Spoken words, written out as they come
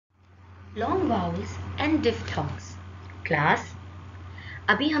Long vowels and डिफ्थॉन्ग्स। Class,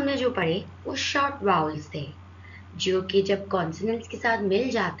 अभी हमने जो पढ़े वो शॉर्ट वाउल्स थे, जो कि जब कॉन्सोनेंट्स के साथ मिल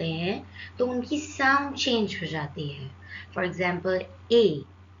जाते हैं तो उनकी साउंड चेंज हो जाती है। फॉर एग्जाम्पल ए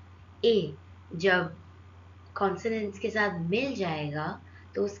जब कॉन्सोनेंट्स के साथ मिल जाएगा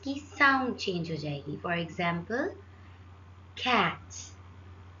तो उसकी साउंड चेंज हो जाएगी। फॉर एग्जाम्पल कैट,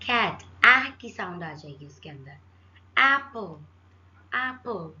 कैट आ की साउंड आ जाएगी उसके अंदर। एप्पल,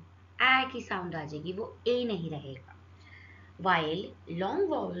 एप्पल आ की साउंड आ जाएगी, वो ए नहीं रहेगा। वाइल लॉन्ग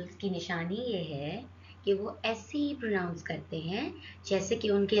वॉवल्स की निशानी ये है कि वो ऐसे ही प्रोनाउंस करते हैं जैसे कि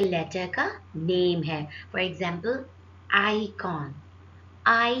उनके लेटर का नेम है। For example icon,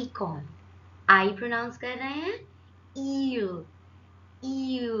 icon I pronounce कर रहे हैं, ईल,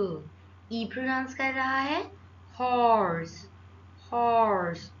 ईल ई प्रोनाउंस कर रहा है, हॉर्स,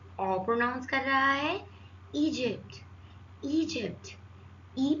 हॉर्स ऑ प्रोनाउंस कर रहा है, इजिप्ट, इजिप्ट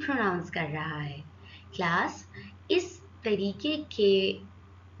ई प्रोनाउंस कर रहा है। क्लास, इस तरीके के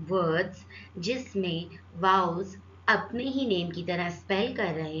वर्ड्स जिसमें वाउल्स अपने ही नेम की तरह स्पेल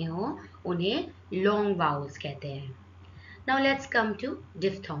कर रहे हो उन्हें लॉन्ग वाउल्स कहते हैं। Now let's come to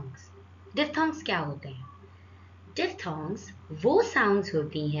डिफ्थॉन्ग्स। डिफ्थॉन्ग्स क्या होते हैं? डिफ्थॉन्ग्स वो साउंड्स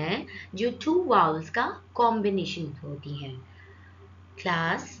होती हैं जो टू वाउल्स का कॉम्बिनेशन होती हैं।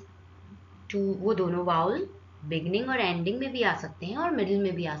 क्लास, टू वो दोनों वाउल बिगनिंग और एंडिंग में भी आ सकते हैं और मिडिल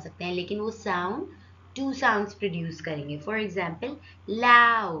में भी आ सकते हैं, लेकिन वो साउंड टू साउंड्स प्रोड्यूस करेंगे। फॉर एग्जाम्पल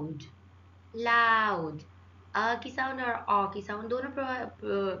लाउड, लाउड अ की साउंड और अ की साउंड दोनों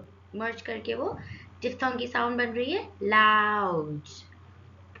मर्ज करके वो डिफ्थॉन्ग की साउंड बन रही है लाउड।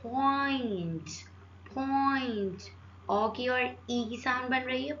 पॉइंट, पॉइंट अ की और ई की साउंड बन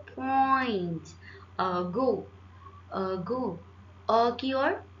रही है पॉइंट। गो, गो अ की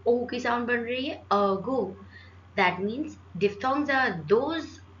और ओ की साउंड बन रही है go. That means diphthongs are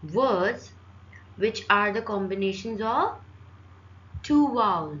those words which are the combinations of two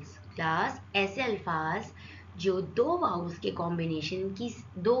vowels. Class, ऐसे अल्फाज जो दो वाउल्स के कॉम्बिनेशन की,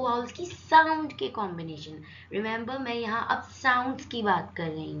 दो वाउल्स की साउंड के कॉम्बिनेशन, रिमेंबर मैं यहाँ अब साउंड्स की बात कर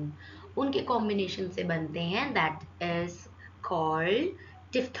रही हूँ, उनके कॉम्बिनेशन से बनते हैं, दैट इज कॉल्ड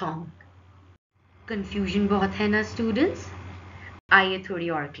डिफ्थॉन्ग। कंफ्यूजन बहुत है ना स्टूडेंट्स? आइए थोड़ी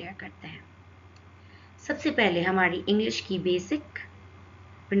और क्लियर करते हैं। सबसे पहले हमारी इंग्लिश की बेसिक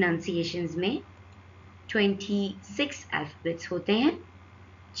प्रोनाउंसिएशंस में 26 अल्फ़ाबेट्स होते हैं,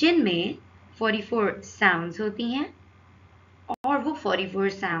 जिनमें 44 साउंड्स होती हैं, और वो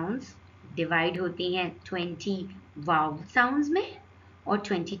 44 साउंड्स डिवाइड होती हैं 20 वाउल साउंड्स में और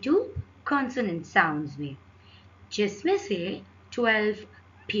 22 कॉन्सोनेंट साउंड्स में, जिसमें से 12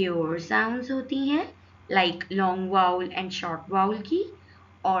 प्योर साउंड्स होती हैं like long vowel and short vowel की,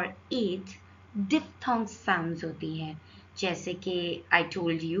 और 8 diphthong sounds होती हैं, जैसे कि I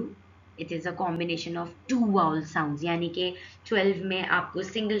told you it is a combination of two vowel sounds, यानी कि 12 में आपको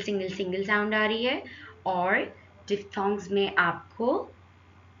सिंगल सिंगल सिंगल साउंड आ रही है और diphthongs में आपको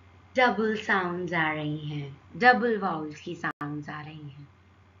डबल साउंड्स आ रही हैं, डबल वाउल्स की साउंड्स आ रही हैं।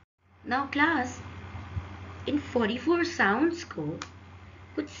 नाउ क्लास, इन 44 साउंड्स को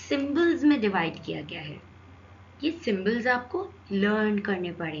कुछ सिंबल्स में डिवाइड किया गया है। ये सिंबल्स आपको लर्न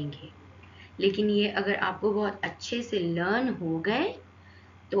करने पड़ेंगे, लेकिन ये अगर आपको बहुत अच्छे से लर्न हो गए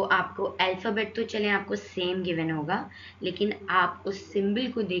तो आपको अल्फ़ाबेट तो चले आपको सेम गिवन होगा, लेकिन आप उस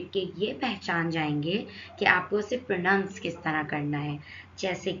सिंबल को देख के ये पहचान जाएंगे कि आपको उसे प्रोनाउंस किस तरह करना है।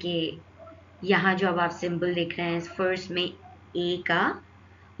 जैसे कि यहाँ जो अब आप सिंबल देख रहे हैं फर्स्ट में ए का,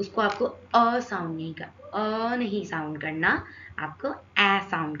 उसको आपको अ नहीं साउंड करना, आपको ए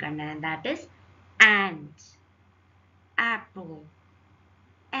साउंड करना है, that is ant, Apple,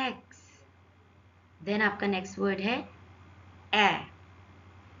 eggs. Then आपका नेक्स्ट वर्ड है ए,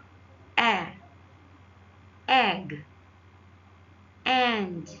 ए, egg,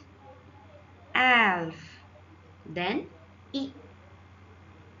 and, elf. Then e,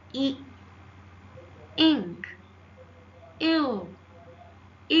 ink, ill,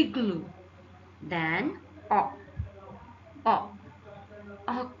 igloo. Then o,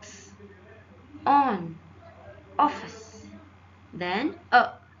 ox, on, office. Then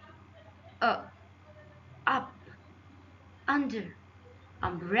up, under,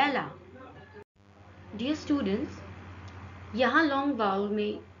 umbrella. Dear students, यहाँ लॉन्ग वाउल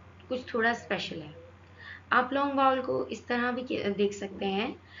में कुछ थोड़ा स्पेशल है। आप लॉन्ग वाउल को इस तरह भी देख सकते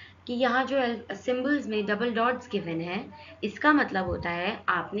हैं कि यहाँ जो सिंबल्स में डबल डॉट्स गिवन है, इसका मतलब होता है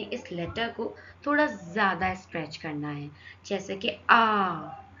आपने इस लेटर को थोड़ा ज़्यादा स्ट्रेच करना है, जैसे कि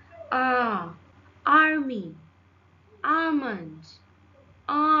army, Armand,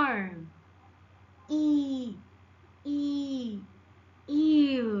 arm, E, eel,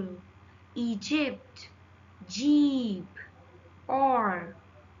 Egypt, jeep, or,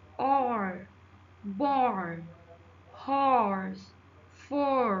 born, horse,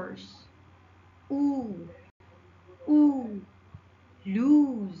 force, ooh,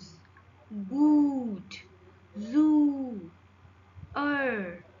 lose, boot, zoo,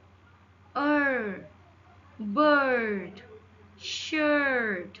 er, bird,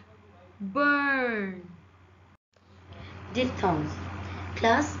 shirt, burn. Diphthongs.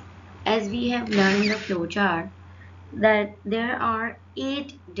 Class, as we have learned in the flowchart, that there are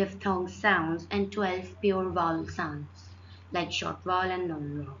 8 diphthong sounds and 12 pure vowel sounds, like short vowel and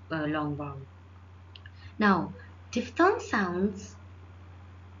long vowel. Now, diphthong sounds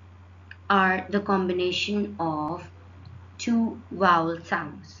are the combination of 2 vowel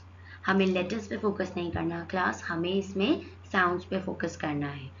sounds. हमें letters पे focus नहीं करना class, हमें इसमें sounds पे focus करना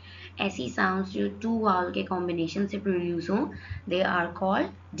है. ऐसी साउंड्स जो 2 वावल के कॉम्बिनेशन से प्रोड्यूस हों, they are called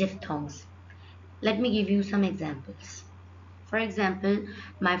diphthongs. Let me give you some examples. For example,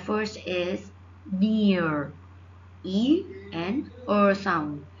 my first is near, E and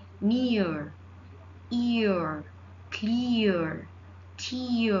sound. Near, ear, clear,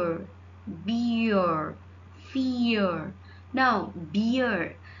 tear, beer, fear. Now,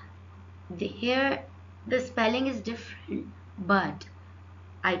 beer, here the spelling is different, but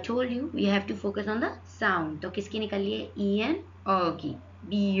I told you we have to focus on the sound. तो किसकी निकली है? E and O की.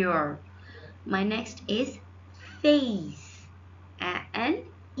 Beer. My next is face. And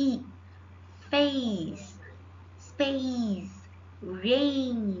E. Face. Space.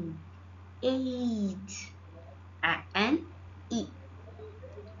 Rain. Eight. And E.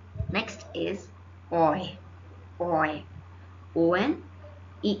 Next is oi. Oi. O and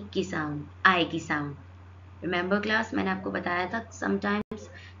E की sound. I की sound. Remember class, मैंने आपको बताया था sometimes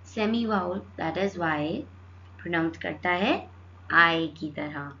semi vowel, that is why pronounce करता है I की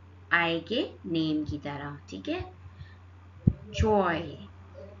तरह, I के name की तरह. ठीक है? Joy,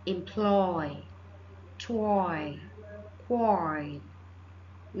 employ, toy, quarrel.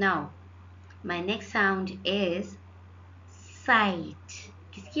 Now, my next sound is sight.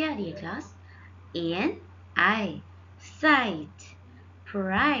 किसकी आ रही है class? A and I. Sight,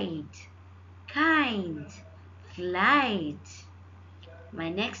 pride, kind, flight. My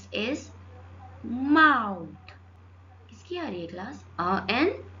next is mouth. किसकी आ रही है क्लास?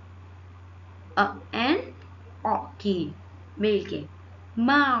 and की मेल के.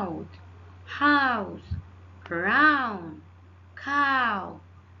 Mouth, house, crown, cow,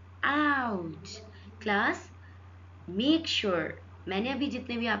 out. Class, make sure मैंने अभी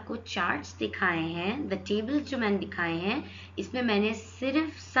जितने भी आपको चार्ट्स दिखाए हैं, द टेबल्स जो मैंने दिखाए हैं, इसमें मैंने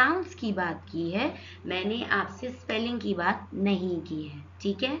सिर्फ साउंड्स की बात की है, मैंने आपसे स्पेलिंग की बात नहीं की है.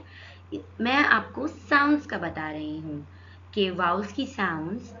 ठीक है? मैं आपको साउंड्स का बता रही हूँ कि वाउल्स की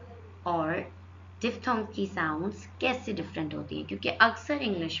साउंड्स और डिफ्थोंग्स की साउंड्स कैसे डिफरेंट होती है, क्योंकि अक्सर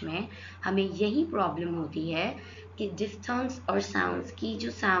इंग्लिश में हमें यही प्रॉब्लम होती है कि डिफ्थोंग्स और साउंड्स की जो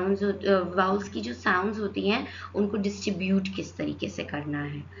साउंड्स वाउल्स की जो साउंड्स होती हैं, उनको डिस्ट्रीब्यूट किस तरीके से करना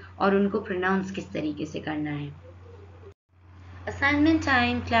है और उनको प्रोनाउंस किस तरीके से करना है. Assignment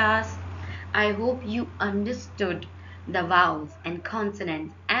time, class. I hope you understood the vowels and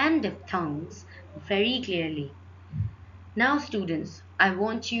consonants and diphthongs very clearly. Now students, I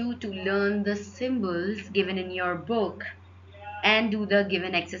want you to learn the symbols given in your book and do the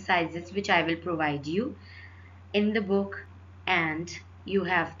given exercises which I will provide you in the book, and you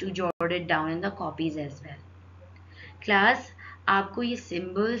have to jot it down in the copies as well. Class, आपको ये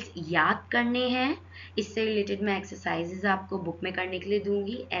symbols याद करने हैं. इससे related मैं exercises आपको book में करने के लिए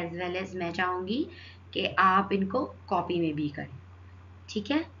दूंगी, एज वेल एज मैं चाहूँगी कि आप इनको कॉपी में भी करें.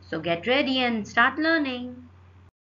 ठीक है? सो get ready and start learning.